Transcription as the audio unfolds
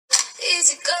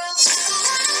easy go.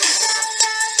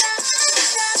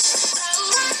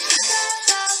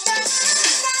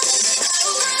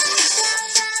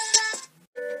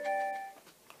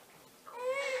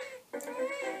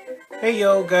 Hey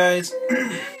yo guys,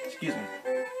 excuse me,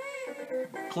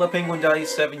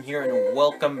 Penguin.7 here, and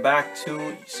welcome back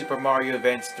to Super Mario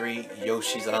Advance 3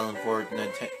 Yoshi's Island for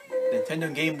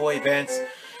Nintendo Game Boy Advance.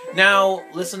 Now,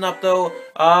 listen up though,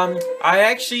 I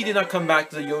actually did not come back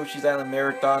to the Yoshi's Island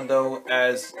Marathon though,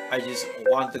 as I just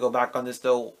wanted to go back on this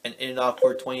though and end it off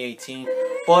for 2018,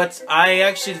 but I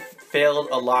actually failed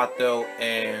a lot though,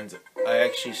 and I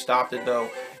actually stopped it though,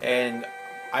 and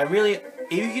I really,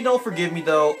 if you don't forgive me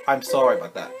though, I'm sorry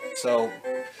about that. So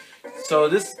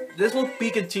this will be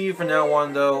continued from now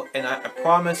on though, and I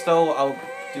promise though I'll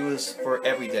do this for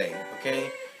every day. Okay?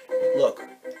 Look,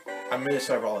 I'm really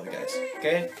sorry for all of you guys.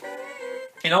 Okay?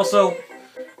 And also,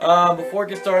 before I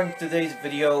get started on today's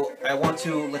video, I want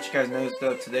to let you guys know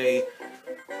though today.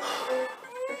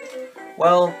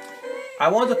 Well, I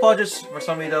wanted to apologize for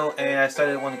somebody though, and I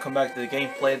decided I want to come back to the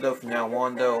gameplay though from now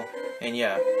on though, and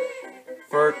yeah.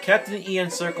 For Captain En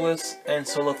Cirkhlyss and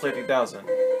SolarFlare 3000.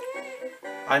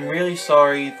 I'm really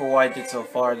sorry for what I did so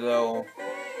far though.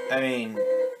 I mean,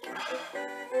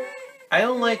 I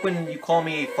don't like when you call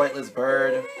me a flightless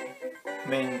bird. I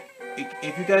mean,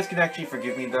 if you guys can actually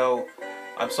forgive me though,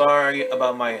 I'm sorry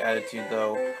about my attitude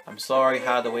though. I'm sorry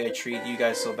how the way I treated you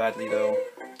guys so badly though.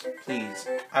 Please,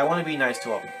 I want to be nice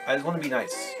to all. I just want to be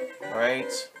nice,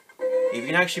 alright? If you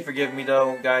can actually forgive me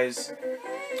though, guys,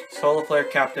 SolarFlare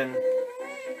Captain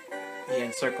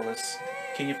En Cirkhlyss,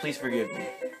 can you please forgive me?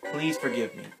 Please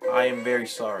forgive me. I am very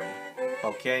sorry.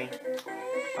 Okay?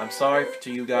 I'm sorry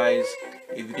to you guys,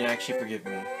 if you can actually forgive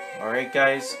me. Alright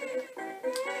guys?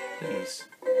 Please.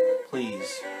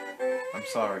 Please. I'm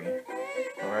sorry.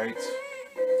 Alright?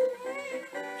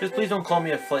 Just please don't call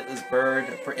me a flightless bird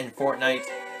in Fortnite.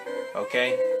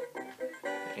 Okay?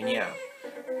 And yeah.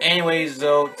 Anyways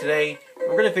though, today,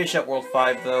 we're gonna finish up World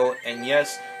 5 though, and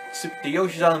yes, the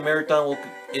Yoshi's Island Marathon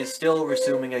is still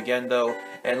resuming again though,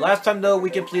 and last time though we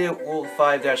completed World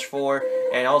 5-4,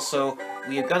 and also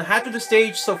we have done half of the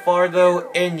stage so far though,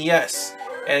 and yes,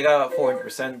 and I got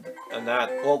 400% on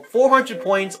that, well 400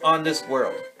 points on this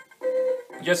world,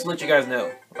 just to let you guys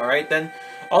know. Alright then,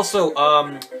 also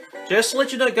just to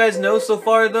let you guys know so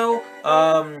far though,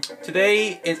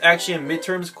 today is actually a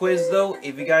midterms quiz though,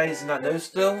 if you guys not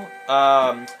noticed though.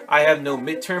 I have no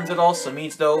midterms at all, so it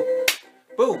means though,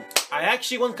 boom! I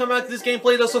actually want to come out to this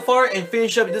gameplay though so far and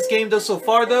finish up this game though so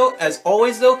far though. As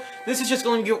always though, this is just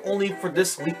going to be only for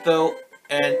this week though,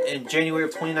 and in January of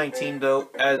 2019 though,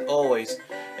 as always.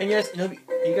 And yes,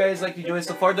 you guys like to enjoy it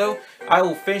so far though, I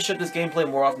will finish up this gameplay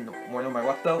more often, no matter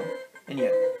what though. And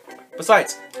yeah.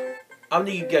 Besides, I'm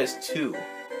gonna give you guys 2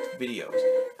 videos.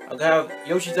 I'm gonna have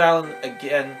Yoshi's Island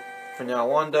again from now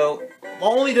on though.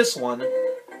 Only this one.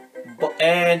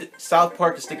 And South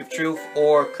Park The Stick of Truth,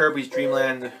 or Kirby's Dream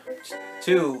Land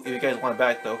 2, if you guys want it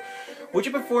back though. Would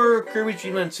you prefer Kirby's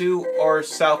Dream Land 2 or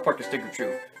South Park The Stick of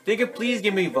Truth? They could please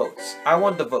give me votes. I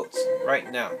want the votes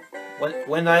right now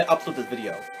when I upload this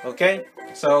video. Okay?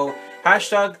 So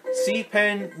hashtag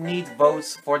CPen needs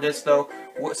votes for this though.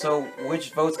 So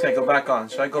which votes can I go back on?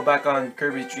 Should I go back on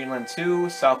Kirby's Dream Land 2,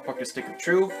 South Park The Stick of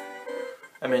Truth?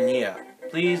 I mean, yeah.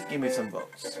 Please give me some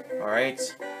votes.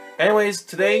 Alright? Anyways,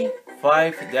 today,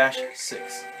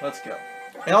 5-6. Let's go.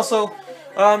 And also,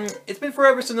 it's been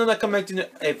forever since I come back to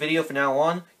a video from now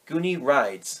on. Goonie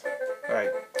Rides.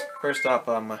 Alright, first off,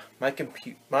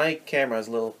 my camera is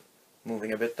a little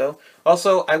moving a bit though.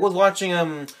 Also, I was watching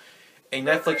a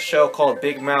Netflix show called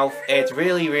Big Mouth, and it's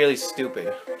really, really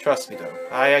stupid. Trust me though.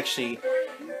 It's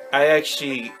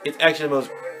actually the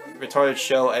most retarded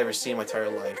show I've ever seen in my entire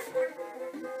life.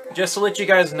 Just to let you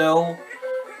guys know,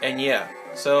 and yeah.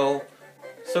 So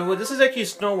this is actually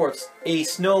a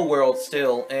snow world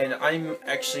still, and I'm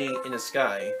actually in the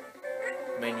sky.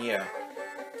 I mean, yeah.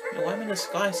 Why am I in the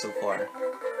sky so far?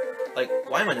 Like,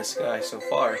 why am I in the sky so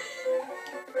far?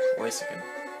 Wait a second.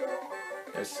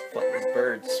 There's flightless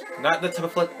birds. Not the type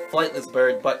of flightless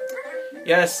bird, but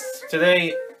yes,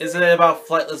 today isn't it about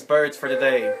flightless birds for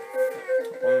today?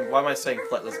 Why am I saying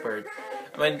flightless bird?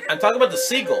 I mean, I'm talking about the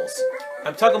seagulls.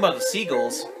 I'm talking about the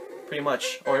seagulls. Pretty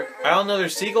much. Or, I don't know, they're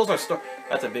seagulls or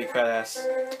that's a big fat ass.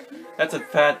 That's a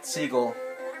fat seagull.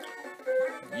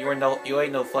 You ain't no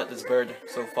flightless bird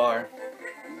so far.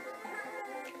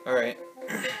 Alright.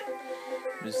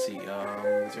 Let's see, is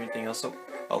there anything else?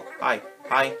 Oh, hi.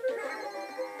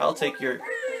 I'll take your...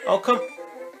 Oh, come...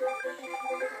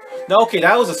 No, okay,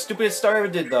 that was the stupidest start I ever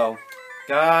did, though.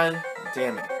 God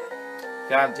damn it.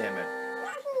 God damn it.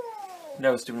 That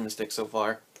was stupid mistake so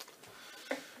far.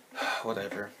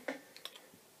 Whatever.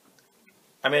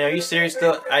 I mean, are you serious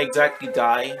though? I exactly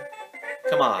die?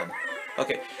 Come on.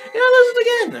 Okay. And I lose it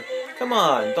again! Come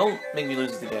on, don't make me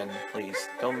lose it again, please.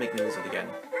 Don't make me lose it again.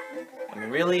 I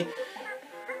mean, really?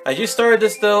 I just started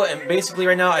this though, and basically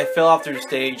right now I fell off through the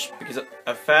stage because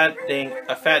a fat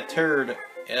turd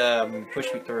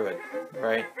pushed me through it,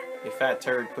 right? A fat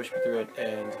turd pushed me through it,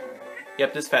 and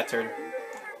yep, this fat turd.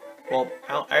 Well,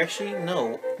 actually,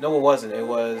 no, it wasn't. It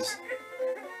was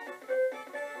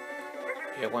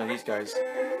one of these guys.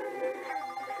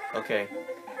 Okay,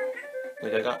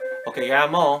 wait, I got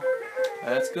them all.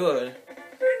 That's good.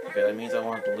 Okay, that means I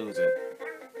wanted to lose it.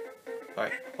 All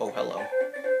right. Oh, hello.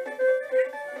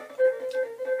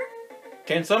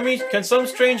 Can some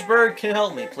strange bird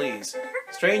help me, please?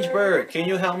 Strange bird, can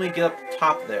you help me get up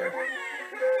top there?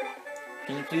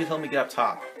 Can you please help me get up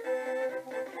top?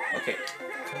 Okay.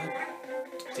 God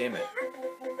damn it.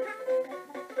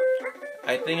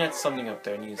 I think that's something up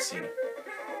there I need to see.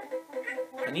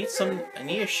 I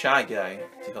need a shy guy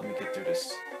to help me get through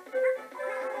this.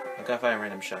 I gotta find a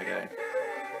random shy guy.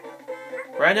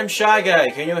 Random shy guy,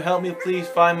 can you help me please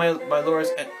find my lures?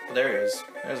 There he is.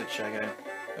 There's a shy guy.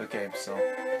 Okay, so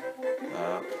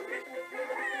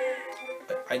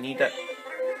I need that.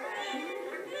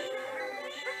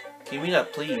 Give me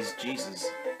that, please, Jesus.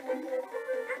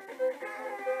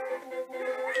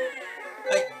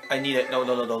 I need it. No,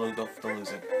 don't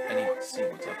lose it. I need to see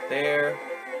what's up there.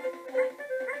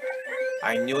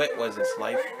 I knew it was this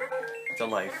life. It's a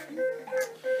life.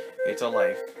 It's a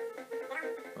life.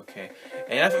 Okay.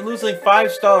 And after losing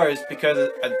 5 stars because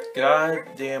a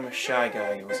goddamn shy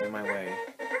guy was in my way.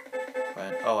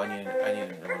 But, oh, I need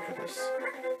a number for this.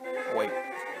 Wait.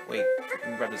 Let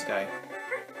me grab this guy.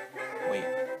 Wait.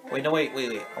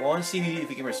 I want to see if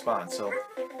he can respond. So,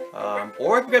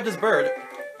 or I can grab this bird.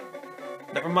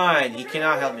 Never mind. He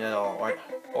cannot help me at all. Or,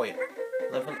 oh wait.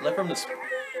 Let him to.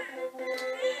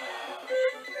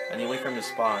 I need to wait for him to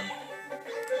spawn.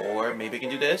 Or maybe I can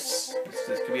do this.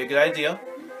 This could be a good idea.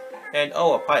 And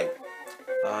oh, a pipe.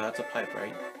 That's a pipe,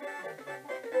 right?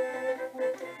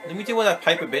 Let me deal with that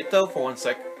pipe a bit though, for 1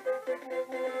 sec.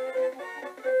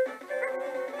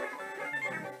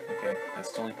 Okay,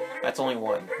 that's only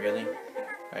one, really?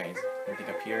 Alright, anything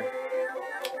up here?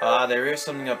 There is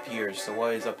something up here, so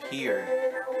what is up here?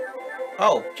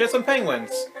 Oh, just some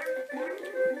penguins!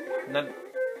 Not...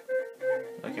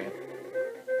 Okay.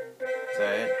 Is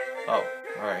that it? Oh,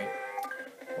 alright.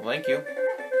 Well, thank you.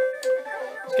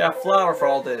 Just got a flower for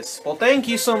all this. Well, thank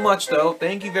you so much, though.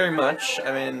 Thank you very much.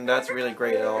 I mean, that's really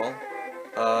great at all.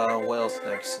 What else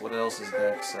next? What else is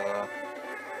next?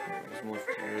 There's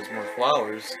more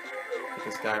flowers. Get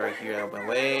this guy right here out of my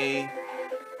way.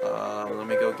 Let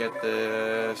me go get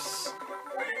this.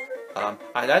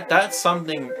 That's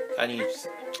something I need.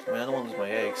 I mean, I don't want to lose my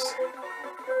eggs.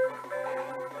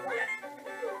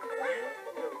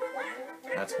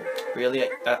 That's really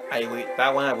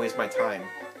that one I waste my time.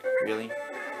 Really,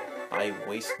 I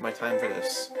waste my time for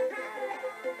this.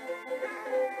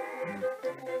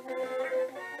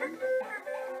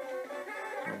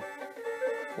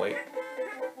 Wait.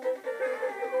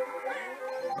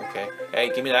 Okay. Hey,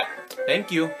 give me that.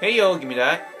 Thank you. Hey yo, give me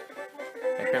that.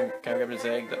 Can I grab this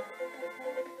egg?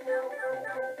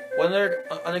 What other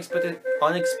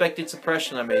unexpected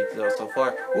suppression I made though so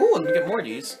far? Ooh, let me get more of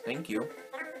these. Thank you.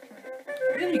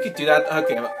 Yeah, you could do that.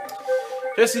 Okay.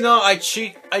 Just so you know, I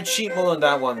cheat mode on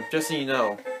that one. Just so you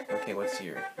know. Okay, what's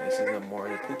here? This is more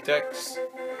of the poop text.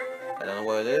 I don't know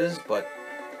what it is, but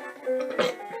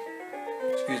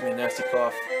excuse me, nasty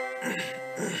cough.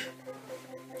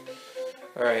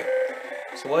 Alright.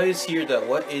 So what is here though?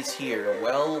 What is here?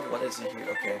 Well, what is it here?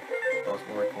 Okay. Oh, it's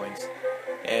more coins.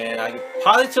 And I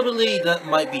positively that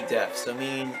might be death. So I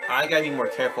mean, I gotta be more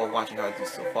careful watching how I do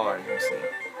so far. Let me see.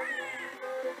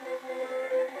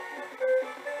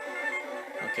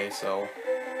 Okay, so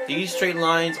these straight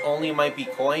lines only might be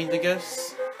coined, I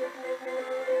guess.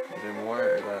 Is there more?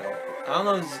 Or that, I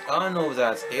don't know if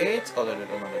that's it. Oh, there's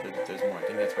more. I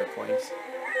think that's red coins.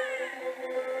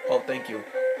 Oh, thank you.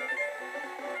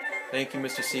 Thank you,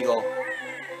 Mr. Seagull.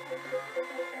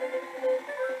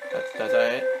 That's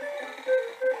it?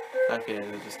 Okay,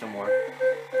 there's just no more.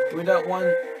 Give me that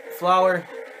one flower.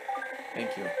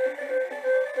 Thank you.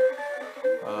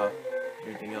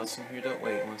 Anything else in here though?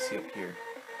 Wait, I want to see up here.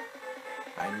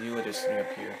 I knew there's something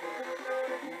up here.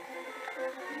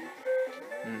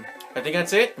 I think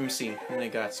that's it. Let me see what I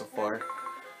got so far.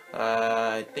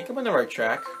 I think I'm on the right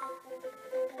track.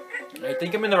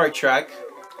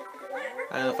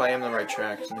 I don't know if I am on the right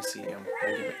track. Let me see.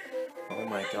 Oh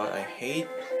my god, I hate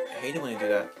it when you do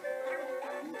that.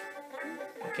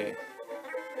 Okay.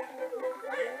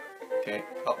 Okay.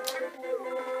 Oh.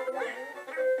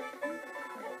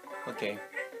 Okay.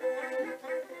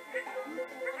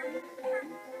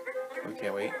 Okay,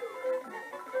 wait.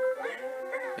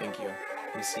 Thank you.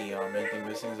 Let me see, anything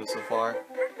missing so far?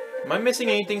 Am I missing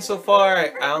anything so far? I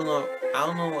don't know. I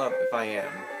don't know if I am.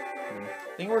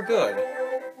 I think we're good.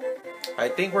 I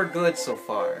think we're good so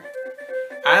far.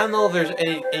 I don't know if there's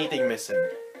anything missing.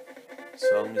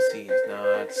 So let me see. It's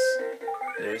not.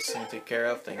 There's something to take care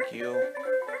of. Thank you.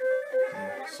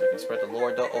 So I can spread the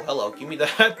lore though. Oh, hello. Give me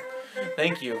that.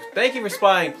 Thank you. Thank you for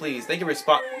spying, please. Thank you for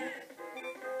spot.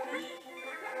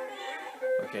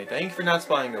 Okay, thank you for not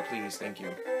spying though, please. Thank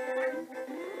you.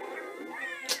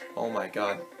 Oh my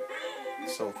god.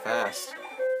 So fast.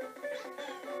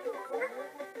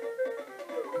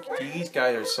 These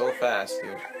guys are so fast,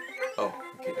 dude. Oh,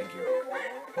 okay, thank you.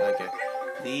 Okay.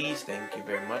 Please, thank you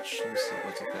very much. Let me see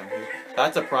what's up down here.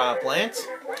 That's a piranha plant.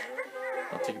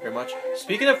 I'll take it very much.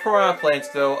 Speaking of piranha plants,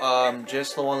 though,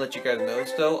 just want to let you guys know,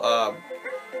 though,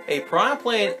 a piranha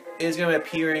plant is going to be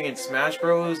appearing in Smash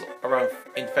Bros. Around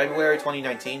in February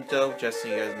 2019, though, just so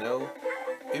you guys know.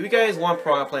 If you guys want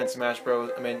piranha plant in Smash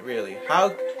Bros, I mean, really,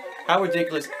 how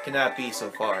ridiculous can that be so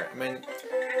far? I mean,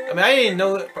 I didn't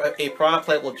know a piranha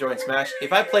plant will join Smash.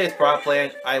 If I play as piranha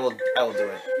plant, I will do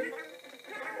it.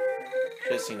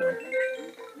 Just so you know.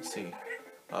 Let's see.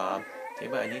 Okay,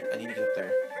 but I need to get up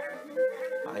there.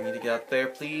 I need to get up there,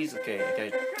 please.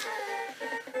 Okay.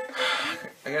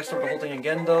 I gotta start the whole thing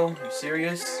again, though. Are you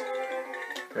serious?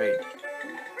 Great.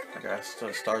 I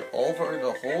gotta start over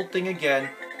the whole thing again.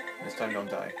 This time, don't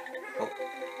die.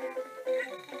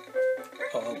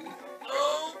 Oh.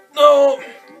 No!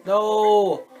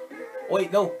 No!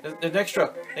 Wait, no. There's an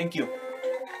extra. Thank you.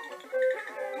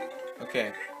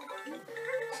 Okay.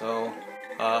 So,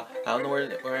 I don't know where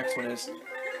the next one is.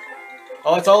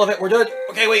 Oh, it's all of it. We're good.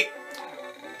 Okay, wait.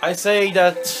 I say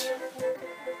that.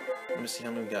 Let me see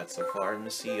how many we got so far. Let me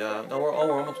see. No, we're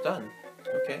almost done.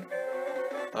 Okay.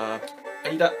 I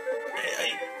need that.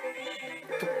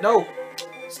 No,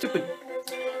 stupid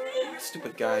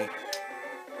guy.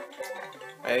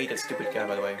 I hate that stupid guy,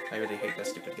 by the way. I really hate that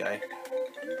stupid guy.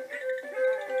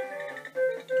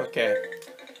 Okay.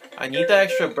 I need that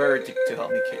extra bird to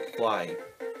help me fly.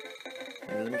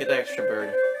 And let me get that extra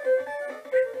bird.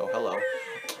 Oh, hello.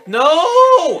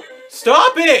 No!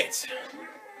 Stop it!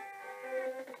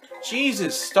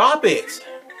 Jesus, stop it!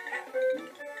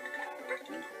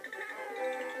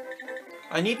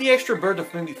 I need the extra bird to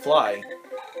make me fly.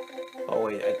 Oh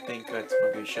wait, I think that's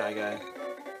gonna be a shy guy.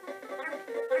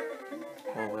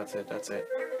 Oh, that's it. Let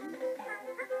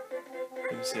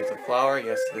me see, it's a flower?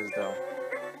 Yes, it is, though.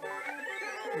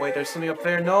 Wait, there's something up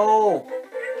there? No!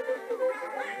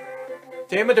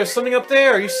 Damn it, there's something up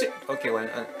there! Are you okay, wait,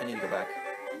 I need to go back.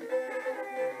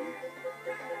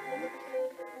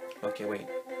 Okay, wait.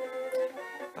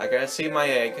 I gotta save my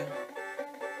egg.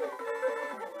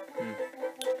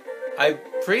 I'm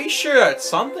pretty sure that's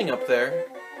something up there.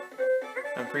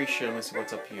 I'm pretty sure. Let me see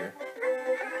what's up here.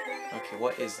 Okay,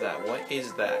 what is that? What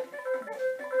is that?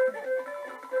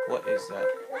 What is that?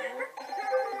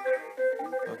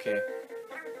 Okay.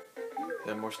 Is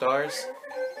there more stars?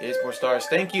 There's more stars.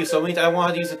 Thank you. So many times I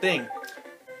wanted to use the thing.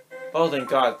 Oh, thank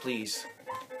God, please.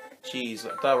 Jeez,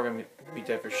 I thought we were gonna be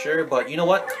dead for sure, but you know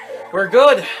what? We're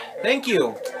good. Thank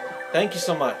you. Thank you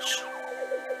so much.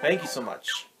 Thank you so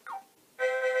much.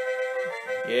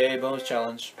 Yay, bonus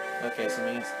challenge. Okay, so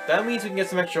that means we can get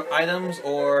some extra items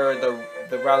or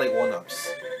the rally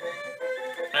 1-ups.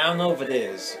 I don't know if it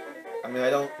is. I mean, I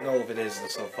don't know if it is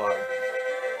so far.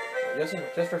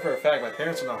 Just for a fact, my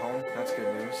parents are not home. That's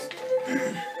good news.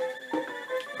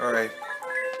 Alright.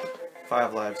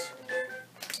 5 lives.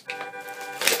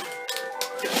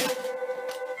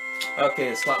 Okay,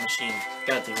 the slot machine.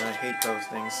 God damn it, I hate those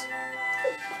things.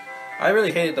 I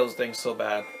really hated those things so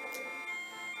bad.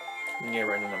 Let me get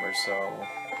rid of the numbers, so...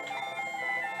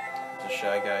 It's a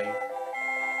shy guy.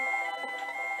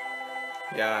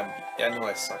 Yeah, I know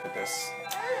I suck at this.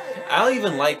 I don't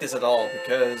even like this at all,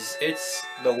 because it's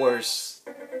the worst.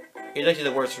 It's actually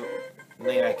the worst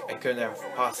thing I couldn't have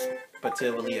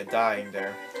possibility of dying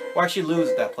there. Or actually lose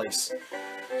at that place.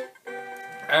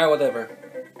 Ah, whatever.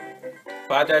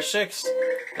 5-6.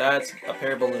 That's a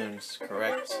pair of balloons,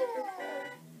 correct?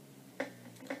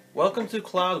 Welcome to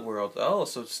Cloud World. Oh,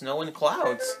 so it's snow and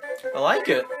clouds. I like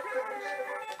it.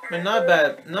 I mean, not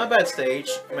bad stage.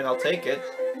 I mean, I'll take it.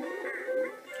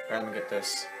 Alright, let me get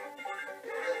this.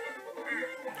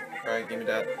 Alright, give me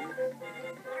that.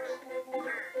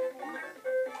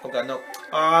 Oh god, no.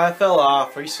 Ah, it fell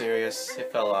off. Are you serious?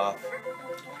 It fell off.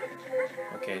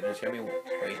 Okay, just let me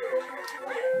wait.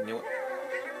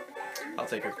 I'll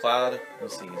take your cloud.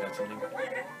 Let's see, is that something?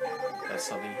 That's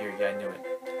something here. Yeah, I knew it.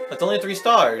 That's only 3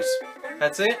 stars.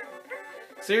 That's it?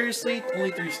 Seriously? Only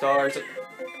 3 stars?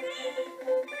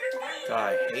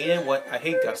 God, I hate it. What? I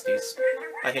hate Gusties.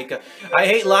 I hate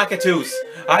Lakitus.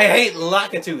 I hate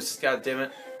Lakitus. God damn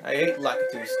it. I hate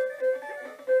Lakitus.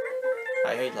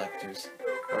 I hate Lakitus.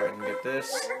 Alright, let me get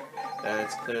this.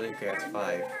 That's clearly okay. That's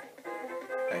 5.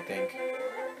 I think.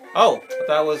 Oh! I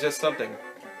thought it was just something.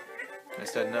 I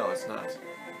said no, it's not.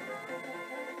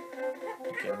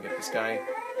 Okay, let me get this guy.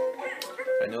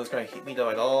 I know it's gonna hit me though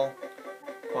at all.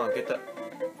 Come on, get the.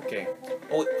 Okay.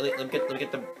 Oh, let me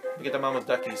get the mama's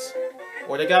duckies.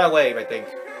 Or they got away, I think.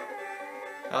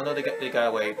 I don't know. They got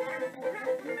away.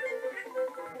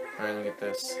 All right, let me get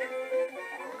this.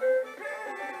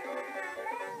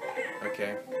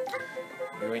 Okay.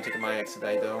 You ain't taking my eggs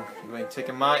today, though. You ain't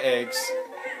taking my eggs.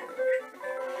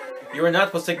 You are not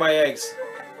supposed to take my eggs.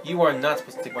 You are not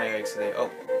supposed to take my eggs today. Oh.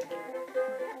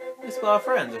 It's about a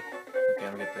friend. Okay,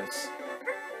 let me get this.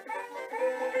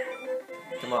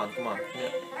 Come on, come on.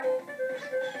 Yeah.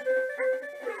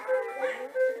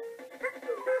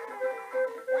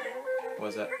 What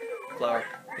is that? Flower.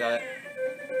 Got it.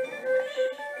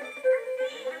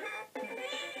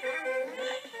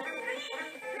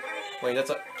 Wait,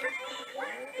 that's a...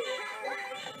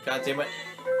 God damn it.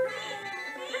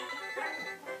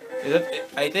 Is it,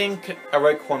 I think a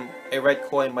red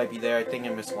coin might be there. I think I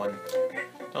missed one.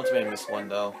 Don't tell me I missed one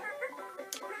though.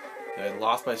 I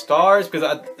lost my stars because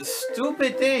of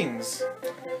stupid things.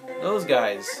 Those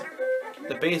guys.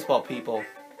 The baseball people.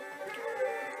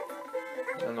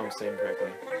 I don't know if I'm saying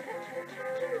correctly.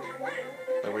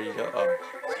 Wait, where do you go? Oh,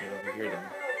 see over here then.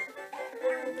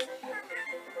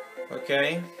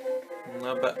 Okay.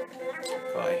 No, but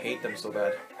oh, I hate them so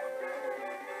bad.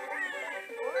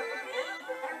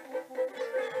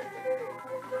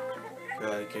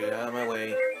 Gotta get out of my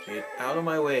way. Get out of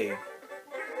my way.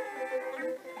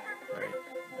 Alright.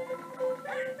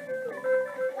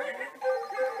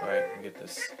 Alright, let me get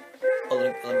this. Oh,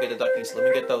 let me get the duckies. Let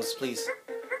me get those, please.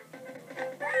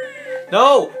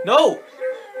 No! No!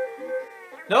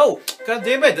 No! God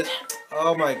damn it!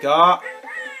 Oh my god.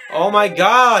 Oh my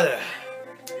god!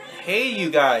 I hate you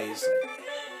guys.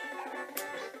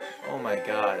 Oh my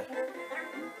god.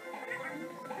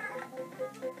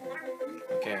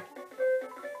 Okay.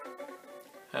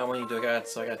 How many do I got?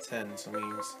 So I got 10, so it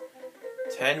means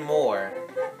 10 more.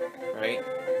 Right?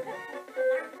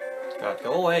 God,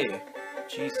 go away.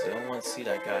 Jesus, I don't want to see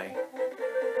that guy.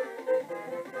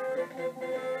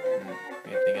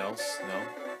 Anything else? No?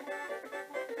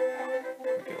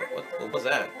 Okay, what was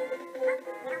that?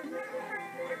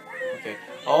 Okay.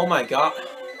 Oh my god!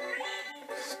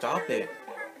 Stop it!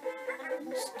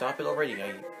 Stop it already!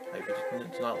 I do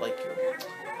not like you.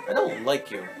 I don't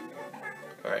like you.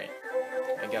 Alright.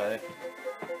 I got it.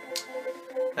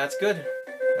 That's good.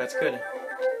 That's good.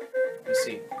 Let me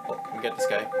see. Oh, let me get this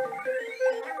guy.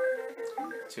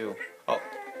 2. Oh.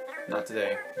 Not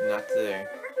today. Not today.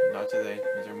 Not today.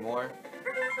 Is there more?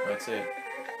 That's it.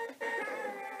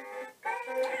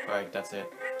 Alright, that's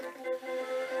it.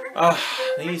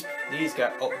 These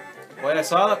guys. Oh, wait, I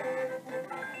saw it.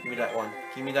 Give me that one.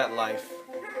 Give me that life.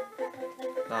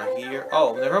 Not here.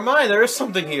 Oh, never mind. There is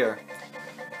something here.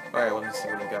 Alright, let me see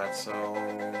what we got. So,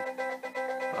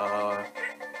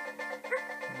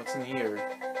 what's in here?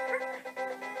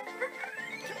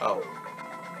 Oh.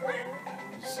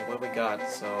 So what we got?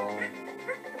 So,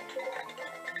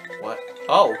 what?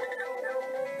 Oh!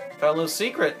 Found a little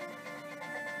secret.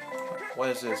 What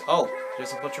is this? Oh,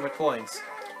 just a bunch of red coins.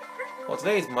 Well,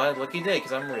 today's my lucky day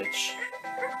because I'm rich.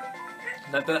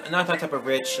 Not that type of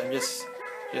rich. I'm just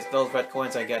those red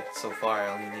coins I get so far. I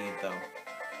only need though.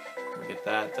 We get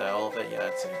that, all of it. Yeah,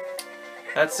 that's it.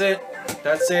 That's it.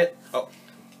 That's it. Oh,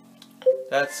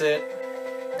 that's it.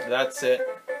 That's it.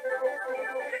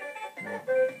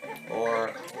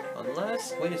 Or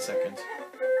unless, wait a second.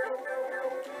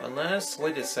 Unless,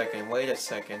 wait a second. Wait a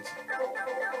second.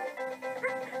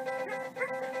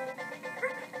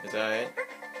 Is that it?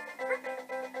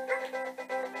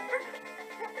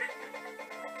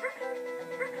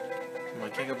 I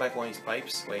can't go back one of these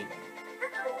pipes. Wait.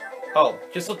 Oh,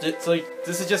 so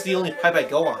this is just the only pipe I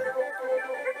go on.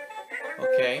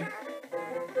 Okay.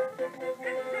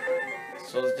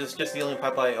 So this is just the only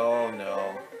pipe I. Oh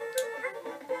no.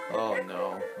 Oh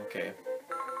no. Okay.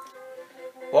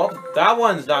 Well, that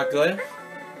one's not good.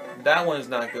 That one is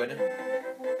not good.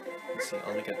 Let's see.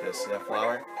 Let me get this. Is that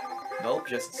flower? Nope,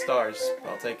 just stars.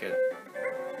 I'll take it.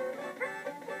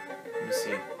 Let me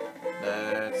see.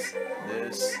 That's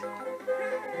this.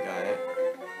 Got it.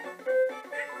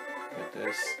 Get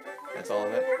this. That's all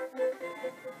of it.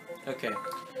 Okay.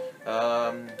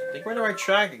 I think we're on the right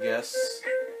track, I guess.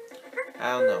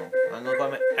 I don't know. I don't know if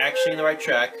I'm actually in the right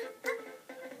track.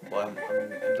 But I'm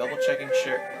double checking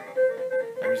sure.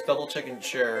 I'm just double checking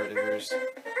sure that there's.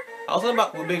 I also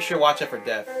we'll make sure watch out for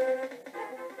death.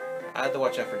 I had to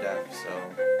watch out for death, so.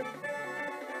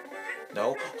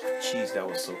 No? Jeez, that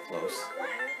was so close.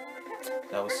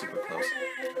 That was super close.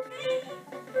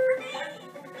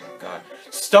 God.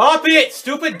 Stop it!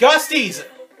 Stupid Gusties!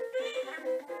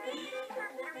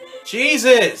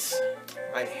 Jesus!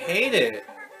 I hate it.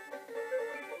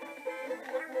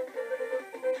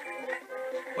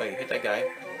 Wait, hit that guy.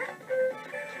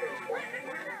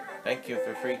 Thank you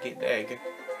for free egg.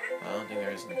 I don't think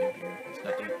there is anything here. There's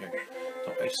nothing here.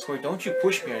 I swear, don't you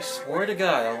push me. I swear to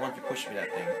God, I don't want you to push me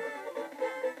that thing.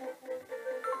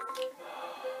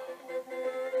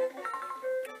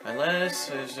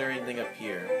 Unless, is there anything up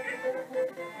here?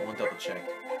 I want to double check.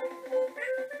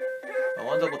 I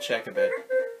want to double check a bit.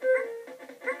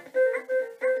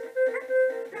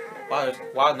 Wow,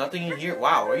 wow, nothing in here.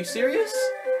 Wow, are you serious?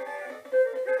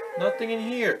 Nothing in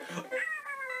here.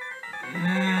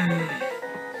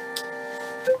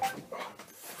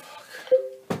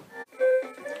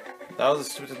 That was the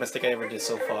stupidest mistake I ever did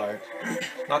so far.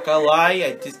 Not gonna lie,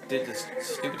 I just did the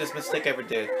stupidest mistake I ever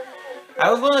did.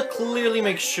 I was gonna clearly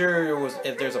make sure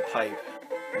if there's a pipe.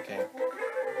 Okay.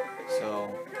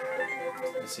 So,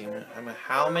 let's see. I'm at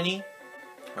how many?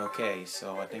 Okay,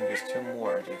 so I think there's 2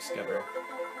 more to discover.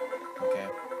 Okay.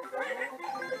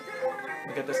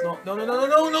 Look at this. No, no, no, no, no,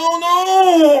 no, no,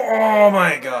 no! Oh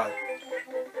my God.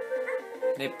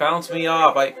 It bounced me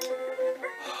off. Okay.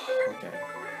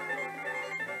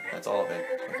 That's all of it.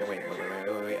 Okay, wait.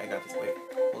 I got this. Wait.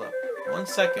 Hold up. 1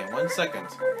 second. 1 second.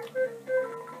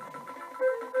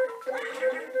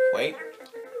 Wait.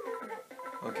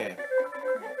 Okay.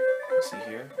 Let's see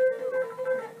here.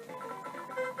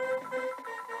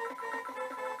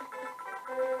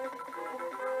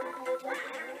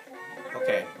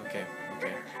 Okay.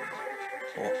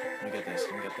 Oh, let me get this.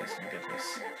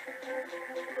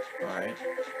 Alright.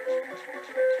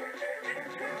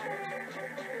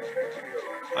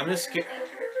 I'm just scared.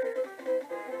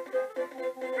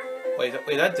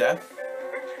 Wait, that death?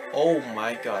 Oh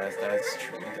my God, that's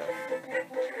truly death.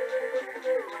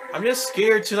 I'm just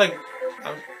scared to I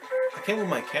can't move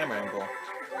my camera angle.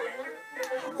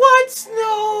 What?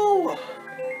 No!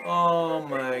 Oh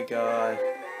my God.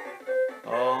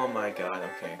 Oh my God.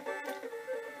 Okay.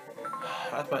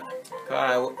 That's my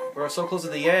God. We're so close to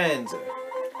the end.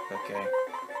 Okay.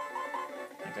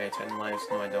 Okay, 10 lives.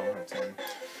 No, I don't have 10.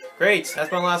 Great.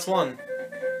 That's my last one.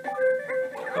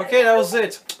 Okay, that was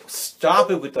it.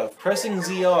 Stop it with the pressing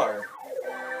ZR.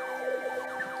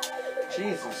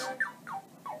 Jesus.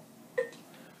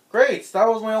 Great. That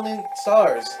was my only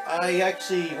stars. I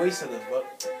actually wasted them,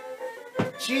 but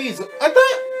jeez,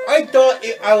 I thought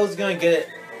I was gonna get it.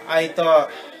 I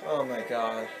thought, oh my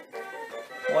God.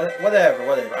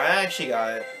 Whatever. I actually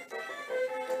got it.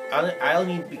 I'll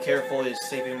need to be careful is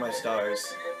saving my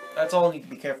stars. That's all I need to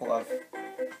be careful of.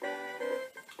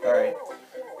 Alright.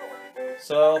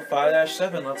 So,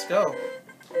 5-7, let's go.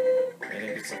 I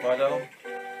think it's the photo.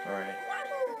 Alright.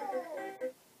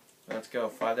 Let's go,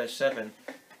 5-7.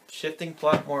 Shifting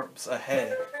platforms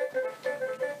ahead.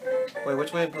 Wait,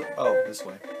 which way? Oh, this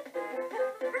way.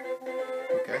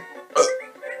 Okay.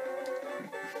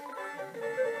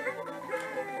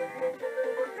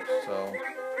 So,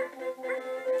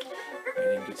 I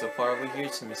think it's so far over here.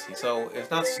 So let me see. So it's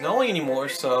not snowing anymore.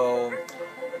 So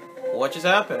what just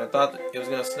happened? I thought it was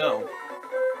gonna snow.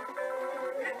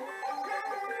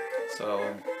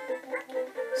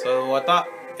 So I thought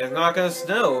it's not gonna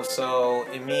snow. So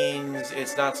it means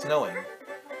it's not snowing.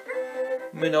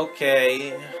 I mean,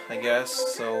 okay, I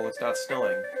guess. So it's not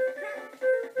snowing.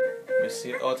 Let me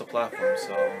see. Oh, it's a platform.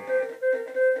 So.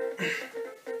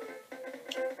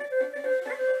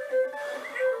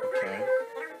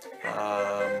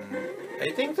 I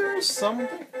think there's something.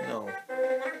 No.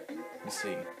 Let me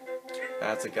see.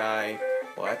 That's a guy.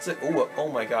 Well, that's a. Oh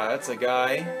my God, that's a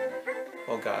guy.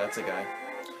 Oh God, that's a guy.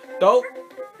 Nope.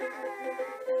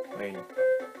 Wait.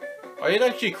 Are you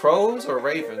actually crows or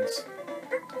ravens?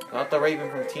 Not the raven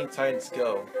from Teen Titans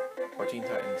Go. Or Teen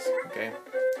Titans. Okay.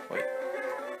 Wait.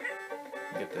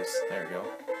 Get this. There we go.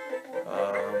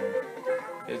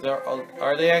 Is there?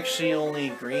 Are they actually only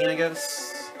green? I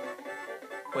guess.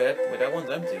 Wait, that one's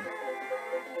empty.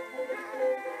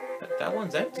 That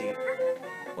one's empty.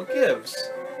 What gives?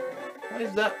 Why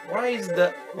is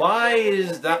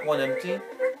that one empty?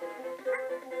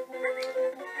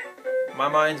 My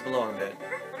mind's blowing a bit.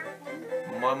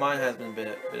 My mind has been a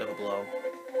bit of a blow.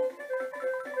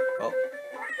 Oh.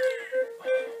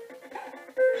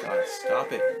 God,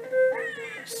 stop it.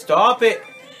 Stop it!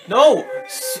 No!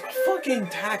 Fucking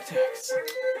tactics.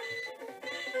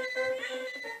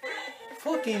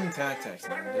 Fucking tactics,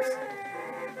 man.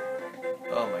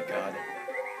 Oh my god.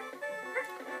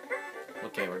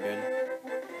 Okay, we're good.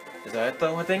 Is that it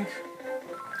though, I think?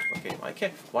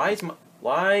 Okay,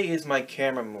 why is my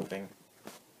camera moving?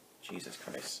 Jesus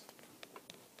Christ.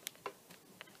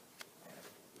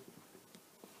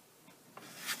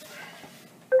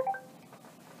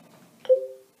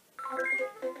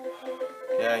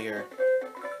 Get out of here.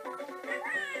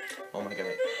 Oh my god.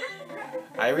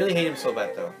 I really hate him so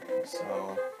bad though.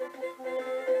 So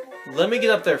let me get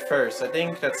up there first. I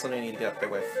think that's something I need to get up there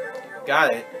with.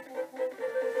 Got it.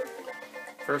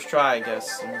 First try, I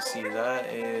guess. Let me see. That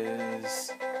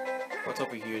is what's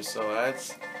over here. So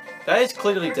that is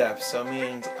clearly depth. So it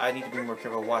means I need to be more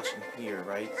careful watching here,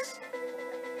 right?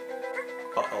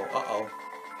 Uh-oh, uh-oh.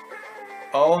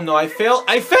 Oh no, I failed!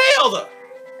 I failed!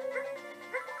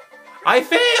 I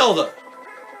failed!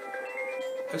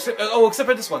 Except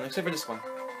for this one. Except for this one.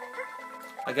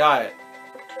 I got it.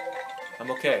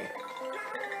 I'm okay.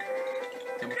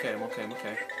 I'm okay. I'm okay. I'm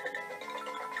okay.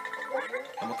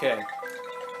 I'm okay.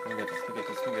 Let me get this. Let me get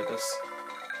this. Let me get this.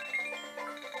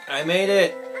 I made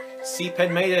it.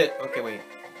 C-Pen made it. Okay, wait.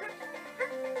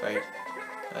 Right.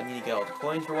 I need to get all the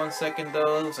coins for 1 second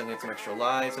though, so I can get some extra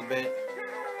lives a bit.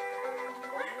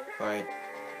 Right.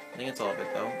 I think it's all of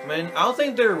it though. I mean, I don't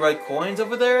think there are red coins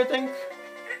over there, I think.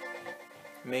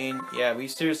 I mean, yeah, we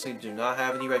seriously do not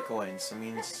have any red coins. That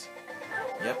means,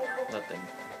 yep, nothing.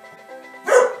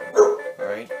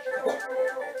 Alright.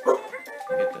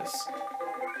 Get this.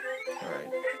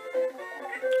 Alright.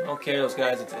 Okay, those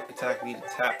guys attack me to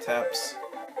tap-taps.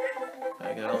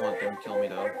 I don't want them to kill me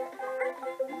though.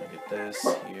 I'll get this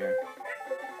here.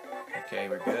 Okay,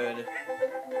 we're good.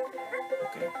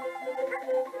 Okay.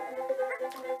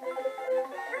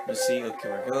 Let's see, okay,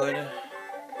 we're good.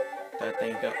 That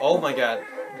thing got. Oh my god!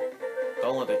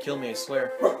 Don't let that kill me, I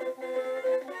swear.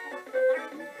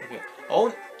 Okay.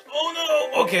 Oh no!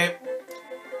 Okay.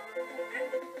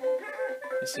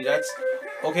 You see, that's.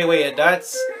 Okay, wait,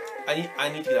 that's. I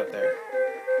need to get up there.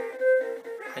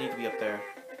 I need to be up there.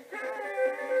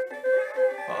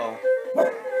 Uh-oh.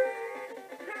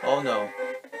 Oh no.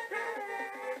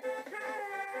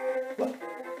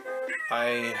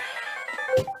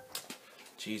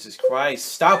 Jesus Christ,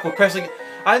 stop with pressing.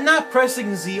 I'm not pressing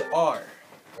ZR.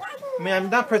 Man, I'm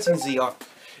not pressing ZR.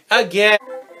 Again.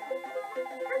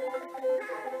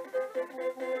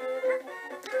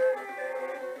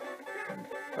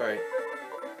 Alright.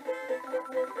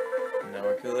 Now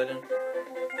we're good.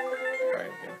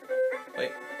 Alright, good.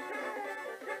 Wait.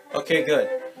 Okay, good.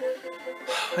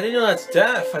 I didn't know that's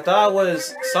death. I thought it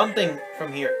was something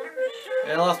from here.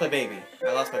 And I lost my baby.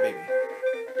 I lost my baby.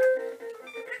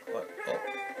 What? Oh.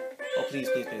 Oh, please,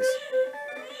 please, please.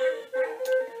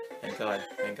 Thank God.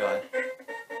 Thank God.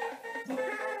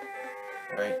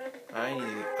 Alright.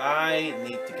 I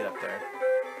need to get up there.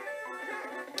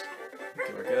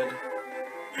 Okay, we're good.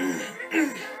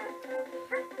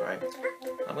 Alright.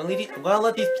 I'm gonna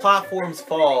let these platforms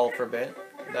fall for a bit.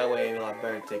 That way it'll be a lot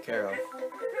better to take care of.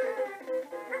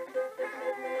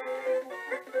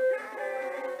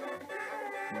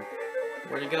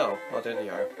 Where'd it go? Oh, there they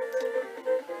are.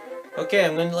 Okay,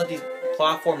 I'm gonna let these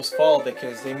platforms fall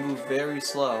because they move very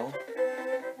slow.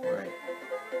 Alright.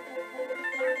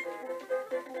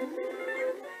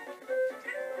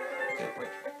 Okay, wait.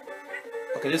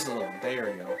 Okay, this is a little. There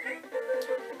we go.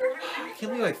 I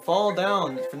can't believe I fall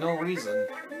down for no reason.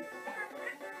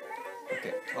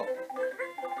 Okay, oh.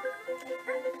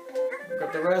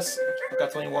 Grab the rest. I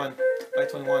got 21. I got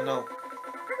 21, no.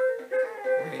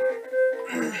 Wait.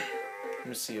 Let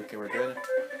me see, okay, we're good.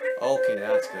 Okay,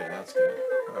 that's good, that's good.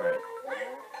 Alright.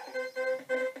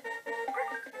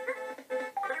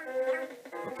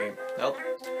 Okay, nope.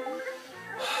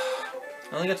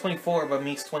 I only got 24, but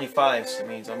meets 25, so it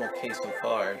means I'm okay so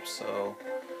far, so...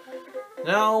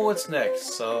 Now, what's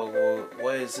next? So,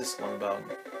 what is this one about?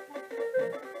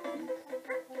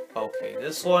 Okay,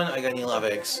 this one, I got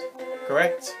 11 eggs.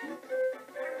 Correct?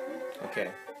 Okay.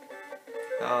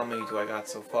 How many do I got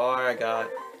so far? I got...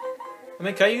 I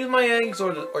mean, can I use my eggs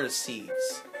or the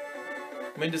seeds?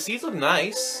 I mean, the seeds look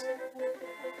nice.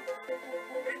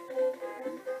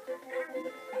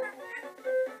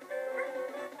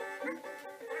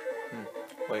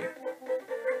 Wait.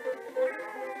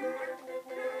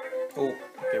 Oh,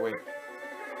 okay, wait.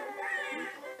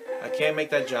 I can't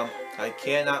make that jump. I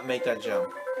cannot make that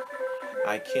jump.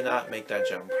 I cannot make that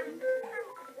jump.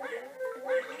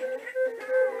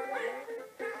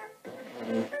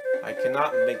 I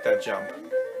cannot make that jump.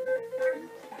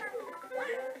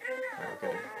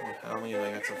 How many do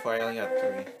I got so far? I only got 3.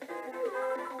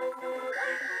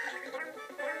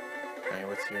 Alright,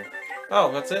 what's here?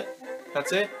 Oh, that's it?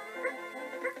 That's it?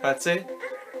 That's it?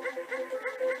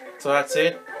 So that's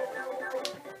it?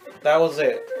 That was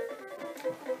it.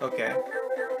 Okay.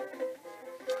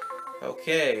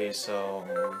 Okay, so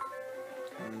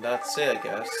that's it, I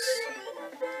guess.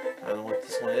 I don't know what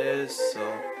this one is,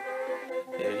 so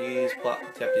yeah, these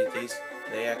these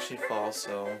they actually fall,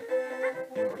 so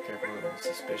be more careful and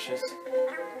suspicious.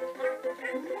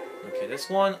 Okay, this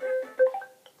one.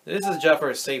 This is just for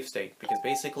a safe state, because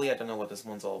basically I don't know what this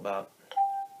one's all about.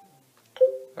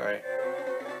 Alright.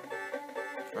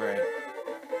 Alright.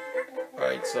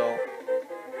 Alright, so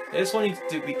this one needs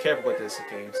to be careful with this,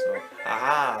 okay, so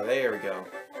aha, there we go.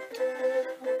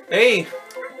 Hey!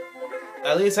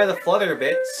 At least I had to flutter a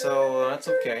bit, so that's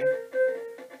okay.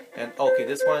 And okay,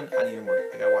 this one I need more.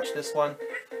 I gotta watch this one.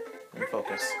 And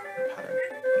focus. The pattern.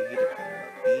 Be the pattern.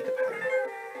 Be the pattern.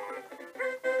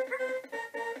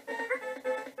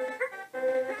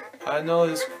 I know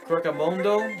it's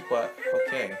Crocamondo, but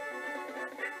okay.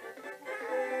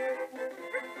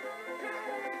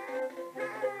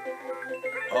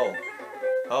 Oh.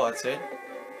 Oh, that's it?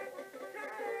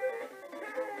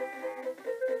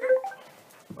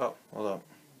 Oh, hold up.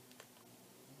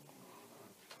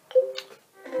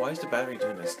 Why is the battery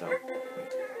doing this though?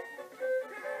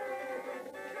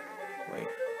 Wait.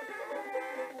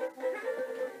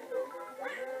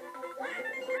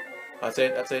 That's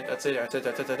it, that's it, that's it, that's it,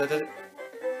 that's it, that's it.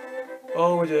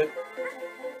 Oh, we did it.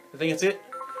 I think it's it.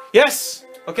 Yes!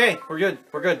 Okay, we're good,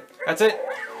 we're good. That's it.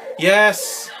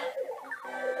 Yes!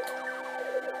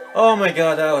 Oh my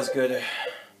god, that was good.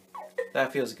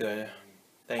 That feels good.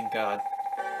 Thank god.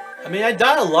 I mean, I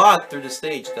died a lot through the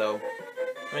stage though.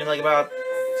 I mean, like about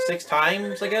 6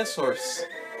 times, I guess, or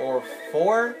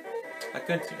 4. I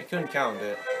couldn't count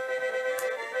it.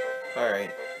 All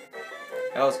right,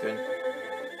 that was good.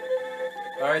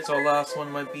 All right, so last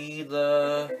one might be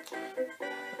the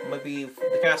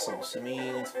castles. It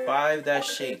means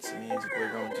 5-8. It means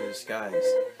we're going to the skies.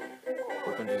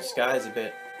 We're going to the skies a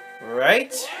bit,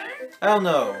 right? I don't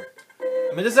know.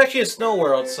 I mean, this is actually a snow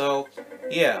world, so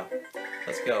yeah.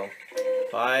 Let's go.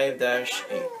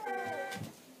 5-8.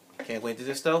 Can't wait to do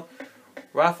this though.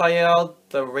 Raphael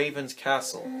the Raven's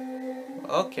Castle.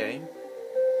 Okay.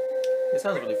 It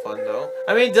sounds really fun though.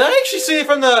 I mean, did I actually see it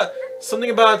from the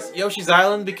something about Yoshi's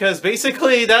Island? Because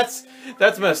basically that's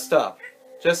messed up.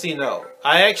 Just so you know.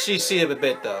 I actually see it a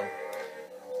bit though.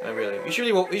 I really. You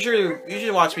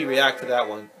should watch me react to that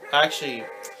one. Actually,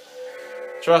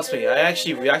 trust me, I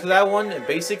actually reacted to that one, and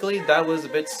basically that was a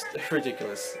bit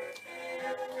ridiculous.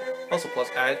 Also, plus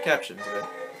added captions of it.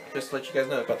 Just to let you guys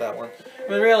know about that one. I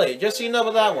mean, really, just so you know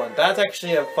about that one, that's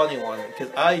actually a funny one, because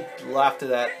I laughed at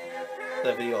that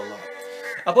video a lot.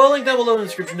 I'll put a link down below in the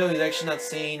description though. You've actually not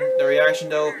seen the reaction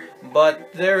though,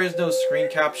 but there is no screen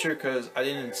capture because I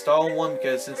didn't install one,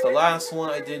 because since the last one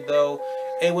I did though,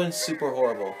 it went super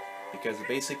horrible, because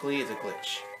basically it's a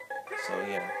glitch. So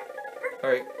yeah.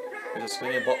 Alright, there's a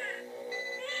swinging ball.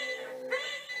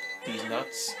 These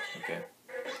nuts? Okay.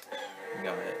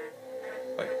 Got it.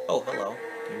 Right. Oh, hello.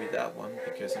 Give me that one,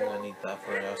 because I'm gonna need that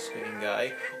for a swinging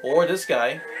guy. Or this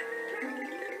guy.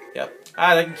 Yep.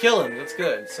 Ah, I can kill him. That's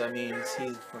good. So that means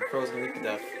he's frozen weak to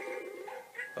death.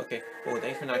 Okay. Oh,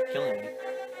 thanks for not killing me.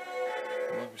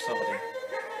 I'm looking for somebody.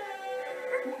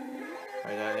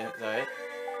 Alright, is that it?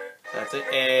 That's it.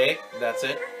 Hey, that's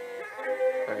it.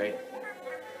 Alright.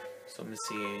 So let me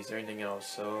see. Is there anything else?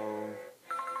 So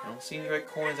I don't see any red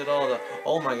coins at all.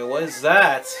 Oh my god, what is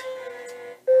that?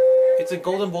 It's a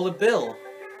golden bullet bill.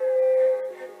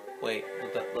 Wait,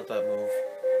 let that move.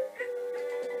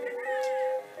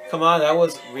 Come on, that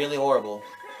was really horrible.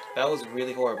 That was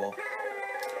really horrible.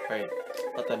 Alright,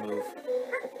 let that move.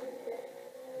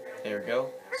 There we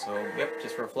go. So, yep,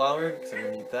 just for a flower, because I'm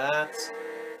gonna need that.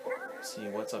 Let's see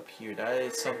what's up here. That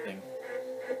is something.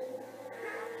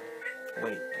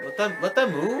 Wait, let that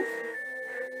move?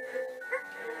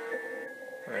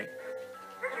 Alright.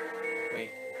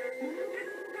 Wait.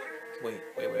 Wait.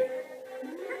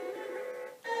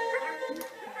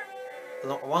 I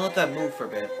want to let that move for a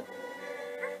bit.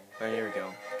 Alright, here we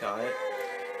go. Got it.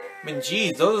 I mean,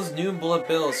 geez, those new bullet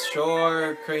bills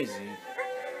sure are crazy.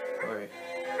 Alright.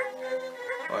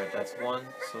 Alright, that's one.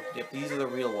 So, yep, these are the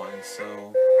real ones,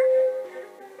 so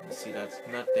let's see, that's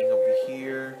nothing over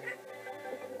here.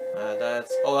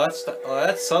 That's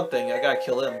something. I gotta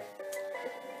kill him.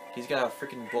 He's got a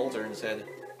freaking boulder in his head.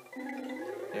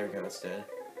 There we go, that's dead.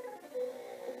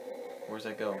 Where's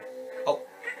that go? Oh!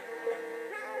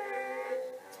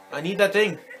 I need that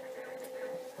thing!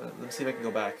 Let's see if I can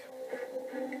go back.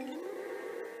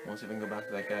 Let's see if we can go back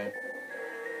to that guy.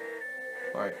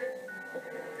 Alright.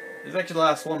 This is actually the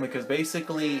last one because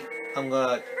basically I'm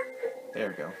gonna... There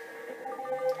we go.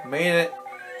 Made it.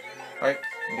 Alright,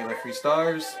 I'm getting my 3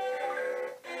 stars.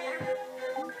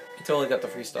 I totally got the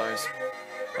 3 stars.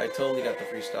 I totally got the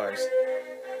 3 stars.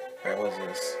 Alright, what is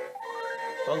this?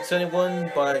 Don't tell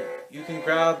anyone, but you can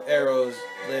grab arrows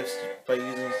lifts by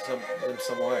using them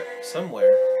somewhere.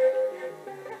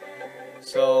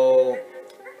 So,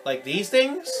 like these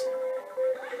things?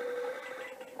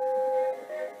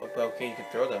 Okay, you can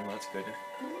throw them. That's good.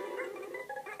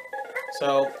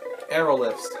 So, arrow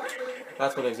lifts.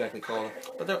 That's what they're exactly called.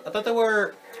 But I thought they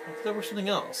were something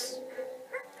else.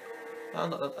 I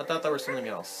thought they were something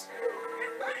else.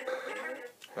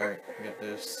 Alright, we got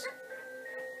this.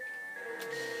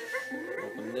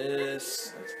 Open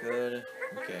this. That's good.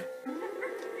 Okay.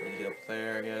 Need to get up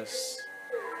there, I guess.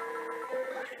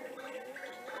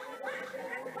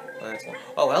 That's one.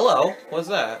 Oh, hello! What's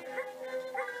that?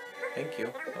 Thank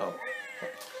you. Oh.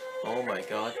 Oh my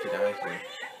god, get out of here.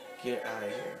 Get out of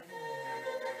here.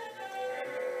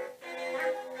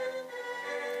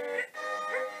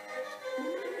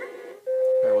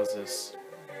 Where was this?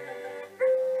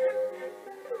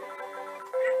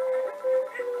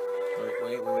 Wait.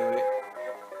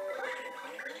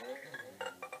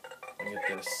 Let me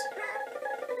get this.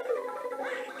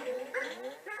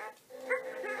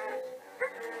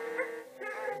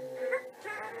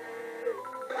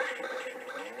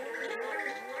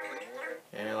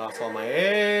 And I lost all my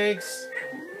eggs.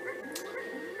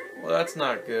 Well, that's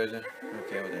not good.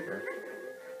 Okay, whatever.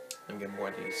 I'm getting more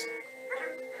of these.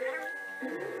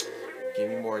 Give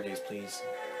me more of these, please.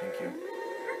 Thank you.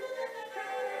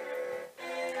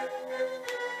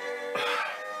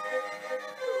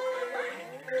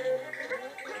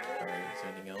 Alright, is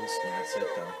there anything else? No, that's it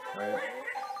though. Alright.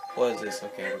 What is this?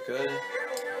 Okay, we're good.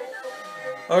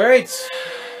 Alright.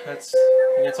 I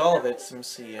think that's all of it. So, let me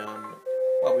see.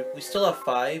 Well, we still have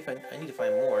 5. I need to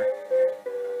find more.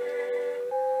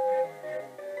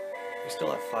 We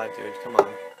still have 5, dude. Come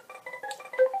on.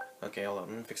 Okay, hold on. I'm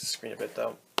gonna fix the screen a bit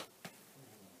though.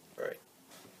 Alright.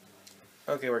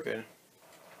 Okay, we're good.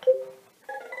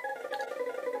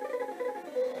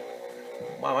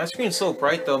 Wow, my screen's so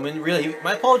bright though. I mean, really,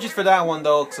 my apologies for that one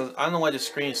though, because I don't know why the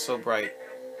screen is so bright.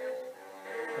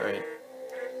 Alright.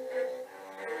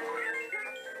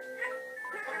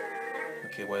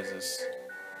 Okay, what is this?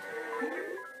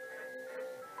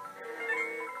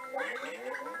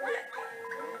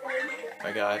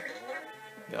 I got it.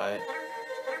 Got it.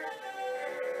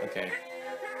 Okay.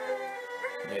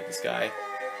 Get this guy.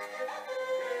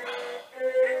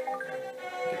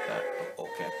 Get that. Oh,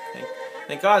 okay.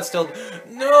 Thank God it's still...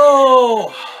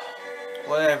 No!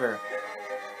 Whatever.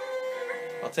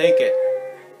 I'll take it.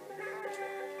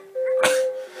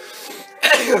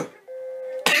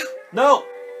 No!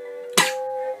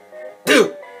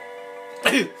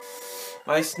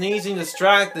 My sneezing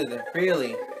distracted,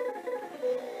 really.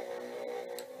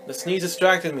 The sneeze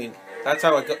distracted me. That's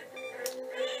how I go.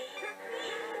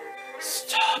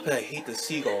 Stop it, I hate the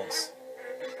seagulls.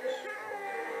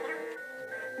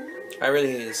 I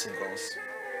really hate the seagulls.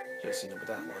 Just, with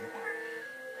that one.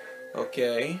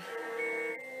 Okay.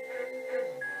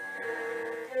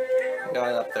 Got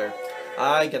it up there.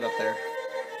 I get up there.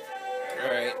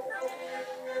 Alright.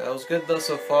 That was good though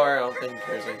so far. I don't think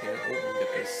there's anything. Oh, let me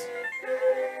get this.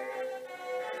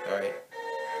 Alright.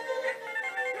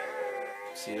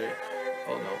 See there?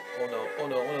 Oh no, oh no, oh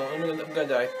no, oh no, I'm gonna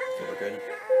die. Okay, we're good.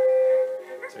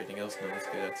 Is there anything else? No, that's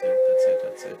good, that's it,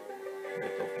 that's it.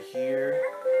 Get over here.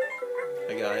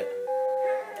 I got it.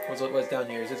 What's down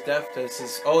here? Is this death? This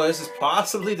is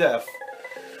possibly death.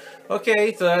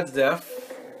 Okay, so that's death.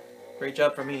 Great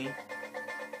job for me.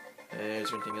 Is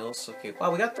there anything else? Okay, wow,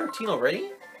 we got 13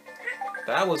 already?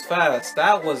 That was fast.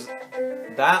 That was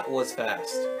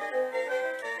fast.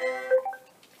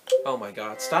 Oh my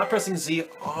god, stop pressing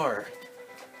ZR.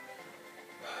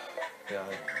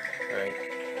 God. Alright.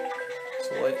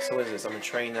 So what is this? I'm in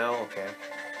train now? Okay.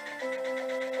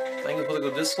 I think I'm supposed to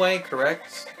go this way,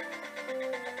 correct?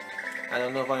 I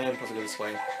don't know if I am supposed to go this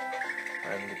way.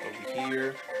 Alright, I'm gonna get over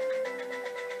here.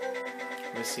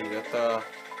 Let me see,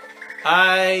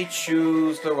 I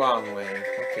choose the wrong way.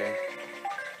 Okay.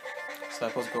 So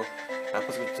I'm supposed to go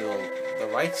to the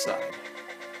right side.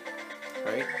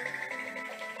 Right?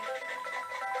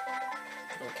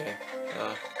 Okay.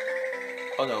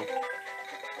 Oh no.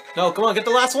 No, come on, get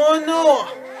the last one! No!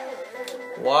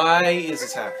 Why is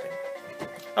this happening?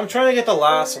 I'm trying to get the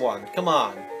last one. Come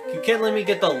on. You can't let me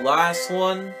get the last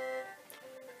one.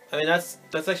 I mean, that's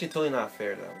actually totally not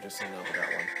fair, though. I'm just saying no for that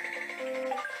one.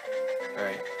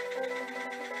 Alright.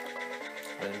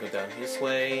 And then go down this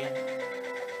way.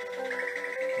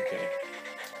 Okay.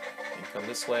 And come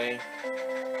this way.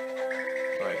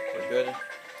 Alright, we're good.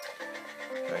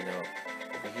 Alright, now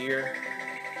over here.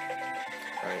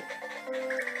 Alright.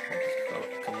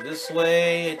 Come this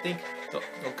way, I think. No,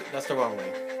 that's the wrong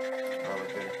way. Alright,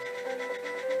 we're good.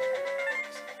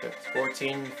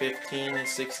 14, 15,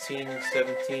 16,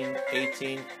 17,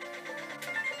 18,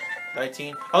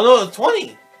 19. Oh no,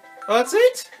 20! Oh, that's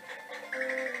it?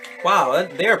 Wow,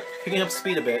 they're picking up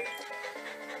speed a bit.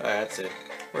 Alright, that's it.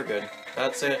 We're good.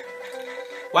 That's it.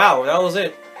 Wow, that was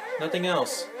it. Nothing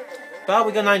else. Thought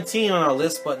we got 19 on our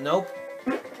list, but nope.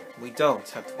 We don't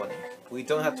have 20. We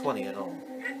don't have 20 at all.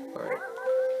 Alright.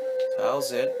 So that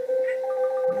was it.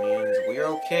 Means we're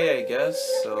okay, I guess.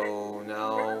 So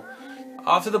now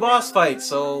off to the boss fight.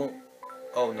 So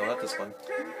oh no, not this one. Oh,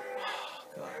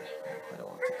 God, I don't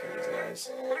want to kill these guys.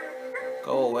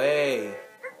 Go away.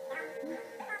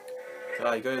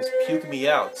 God, you guys puke me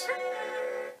out.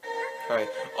 Alright.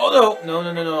 Oh no,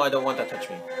 no! I don't want that to touch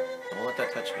me. I don't want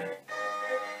that to touch me.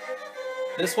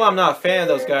 This one, I'm not a fan of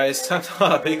those guys. I'm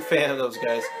not a big fan of those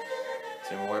guys. Is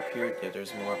there more up here? Yeah,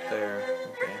 there's more up there.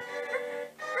 Okay.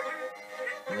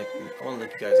 I want to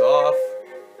lick you guys off.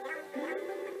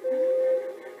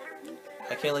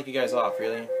 I can't lick you guys off,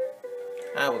 really.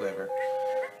 Ah, whatever.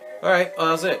 Alright, well,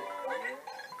 that was it.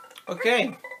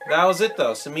 Okay, that was it,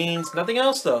 though. So it means nothing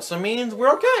else, though. So it means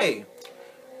we're okay.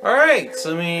 Alright,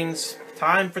 so it means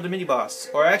time for the mini-boss.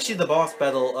 Or actually, the boss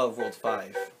battle of World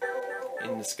 5.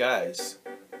 In disguise.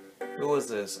 Who was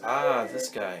this? Ah, this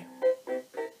guy.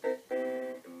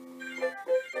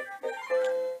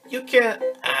 You can't...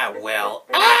 Ah, well.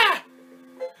 Ah!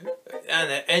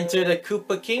 And enter the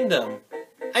Koopa Kingdom.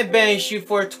 I banish you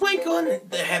for a twinkle in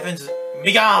the heavens.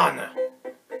 Begone!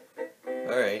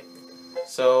 Alright.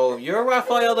 So, you're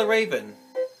Raphael the Raven,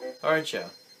 aren't you?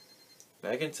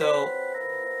 I can tell...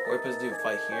 What are we supposed to do?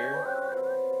 Fight here?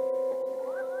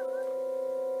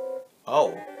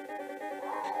 Oh.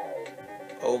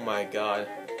 Oh my god.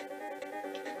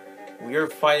 We are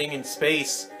fighting in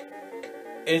space.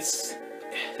 This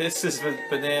is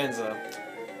Bonanza.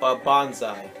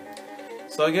 Bonsai.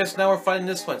 So I guess now we're fighting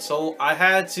this one. So I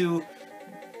had to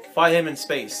fight him in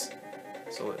space.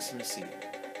 So let me see.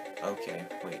 Okay,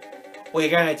 wait. Wait, I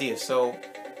got an idea. So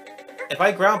if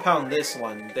I ground pound this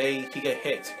one, he get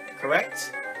hit,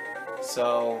 correct?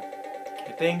 So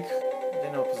I think I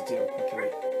know what to do. Okay,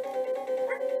 wait.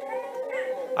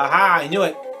 Aha! I knew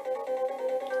it!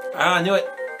 Ah, I knew it!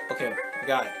 Okay, I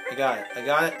got it. I got it. I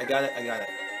got it. I got it. I got it.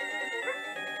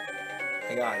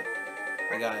 I got it.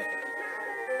 I got it.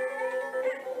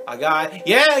 I got it.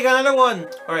 Yeah, I got another one!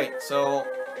 Alright, so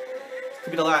this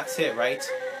could be the last hit, right?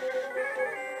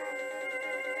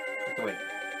 Okay, wait.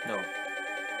 No.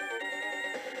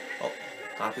 Oh,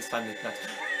 not this time. Not...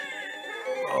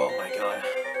 Oh my god.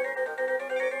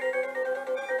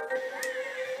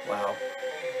 Wow.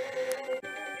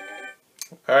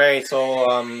 Alright,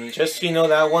 so, just so you know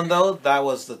that one though, that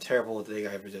was the terrible thing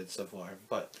I ever did so far.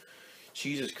 But,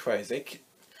 Jesus Christ,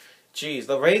 jeez,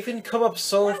 the Raven come up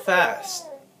so fast.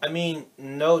 I mean,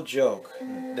 no joke.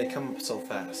 They come up so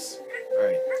fast.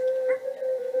 Alright.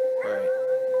 Alright.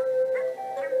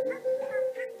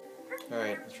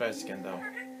 Alright, let's try this again though.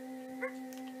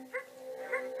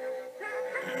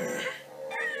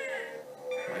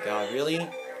 Oh my god, really?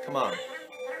 Come on.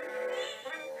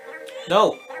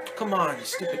 No! Come on, you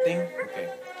stupid thing.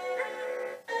 Okay.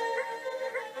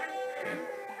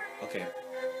 Okay.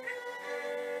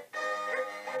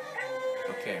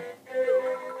 Okay.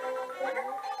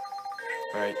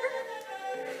 Alright.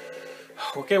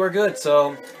 Okay, we're good,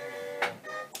 so...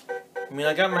 I mean,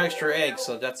 I got my extra egg,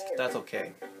 so that's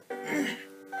okay.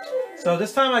 So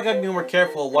this time I gotta be more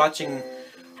careful watching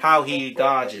how he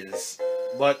dodges.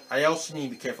 But I also need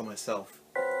to be careful myself.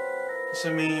 This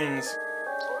means...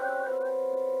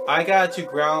 I got to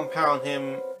ground pound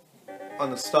him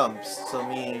on the stumps, so it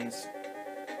means...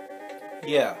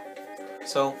 Yeah.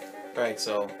 So, alright,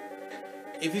 so...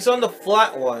 If he's on the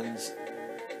flat ones,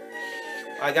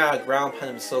 I gotta ground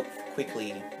pound him so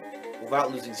quickly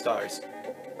without losing stars.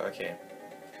 Okay.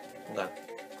 Hold on.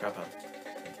 Ground pound.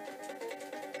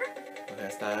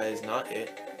 Okay, that is not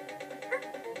it.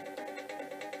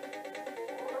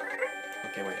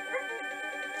 Okay, wait.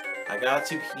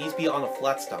 He needs to be on a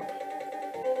flat stump.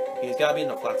 He's gotta be on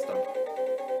the flat stump.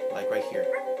 Like right here.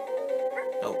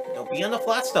 No, be on the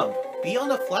flat stump. Be on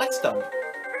the flat stump.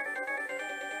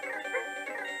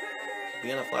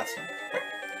 Be on the flat stump.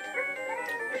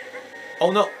 Oh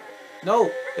no.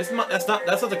 No, that's not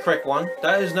the correct one.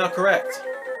 That is not correct.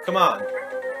 Come on.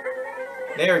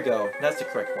 There we go. That's the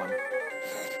correct one.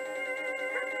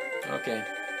 Okay.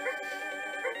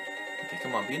 Okay,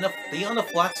 come on. Be on the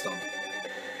flat stump.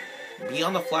 Be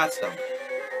on the flat stump.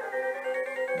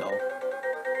 No.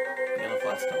 Be on the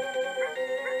flat stump.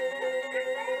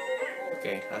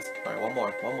 Okay, that's alright. One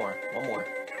more.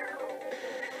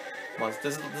 Come on,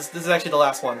 this is actually the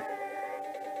last one.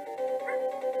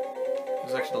 This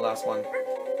is actually the last one.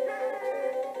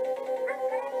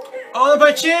 Oh, not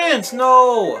by chance!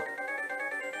 No!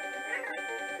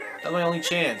 That's my only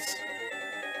chance.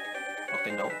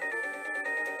 Okay, no.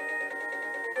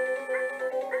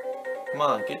 Come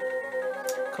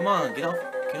on, get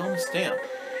on the stamp.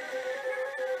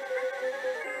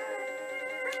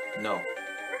 No.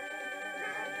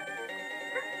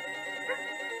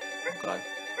 Oh God.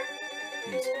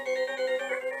 Please.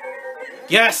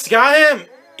 Yes! Got him!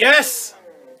 Yes!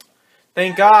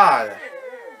 Thank God!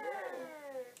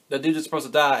 The dude is supposed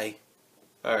to die.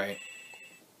 Alright.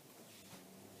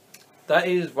 That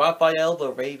is Raphael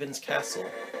the Raven's Castle.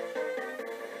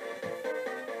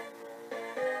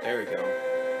 There we go.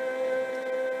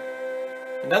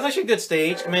 And that's actually a good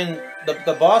stage. I mean,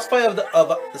 the boss fight of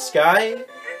the sky.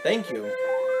 Thank you.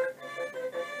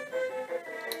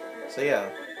 So yeah.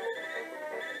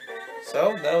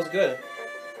 So that was good.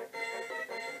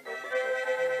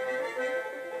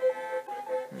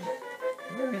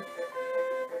 Alright.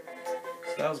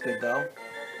 So that was good though.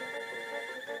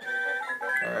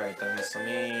 Alright then, this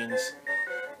means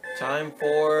time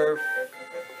for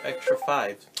extra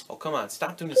 5. Oh come on,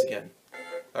 stop doing this again.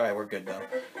 Alright, we're good though.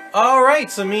 Alright,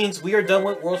 so it means we are done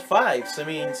with World 5. So it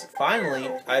means finally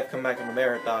I've come back from the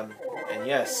marathon. And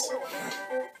yes,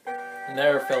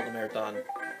 never failed the marathon.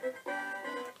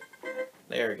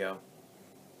 There we go.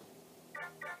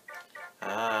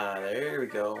 Ah, there we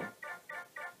go.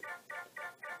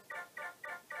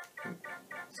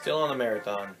 Still on the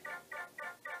marathon.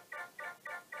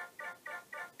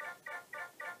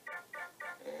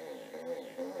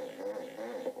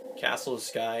 Castle of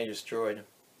Sky destroyed.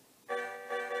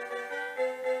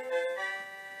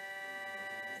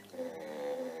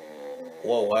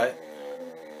 Whoa, what?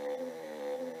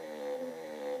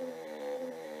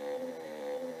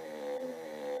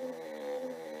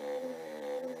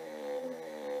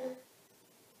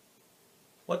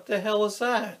 What the hell was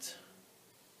that?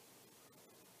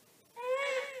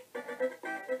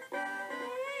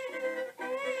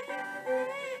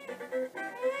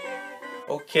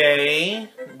 Okay,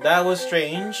 that was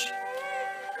strange.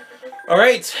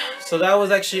 Alright, so that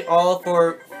was actually all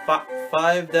for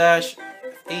 5-8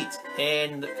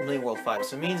 and completing World 5.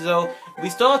 So it means though, we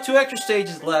still have 2 extra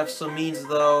stages left, so it means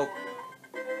though,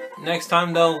 next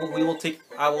time though,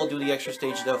 I will do the extra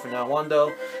stage though from now on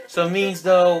though. So it means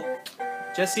though,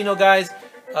 just so you know guys,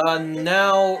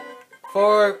 now,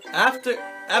 after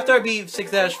I beat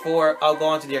 6-4, I'll go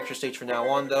on to the extra stage from now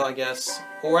on though, I guess.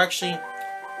 Or actually,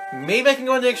 maybe I can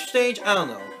go on the extra stage, I don't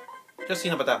know. Just so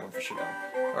you know about that one for sure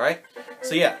though. Alright?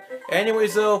 So yeah.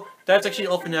 Anyways though, that's actually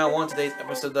all for now on today's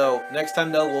episode though. Next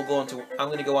time though, I'm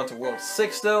going to go on to World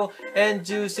 6 though, and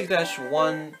do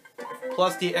 6-1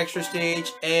 plus the extra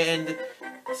stage and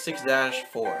 6-4.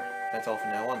 That's all for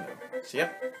now on though. So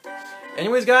yep.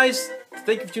 Anyways guys,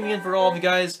 thank you for tuning in for all of you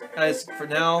guys. As for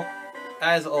now,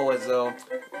 as always though,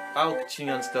 I'll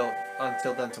continue on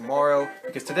until then tomorrow,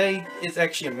 because today is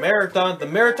actually a marathon. The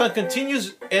marathon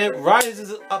continues and it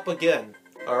rises up again.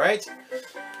 Alright?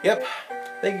 Yep.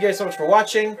 Thank you guys so much for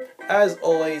watching. As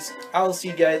always, I'll see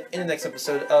you guys in the next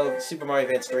episode of Super Mario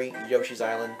Advance 3 Yoshi's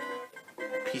Island.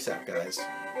 Peace out, guys.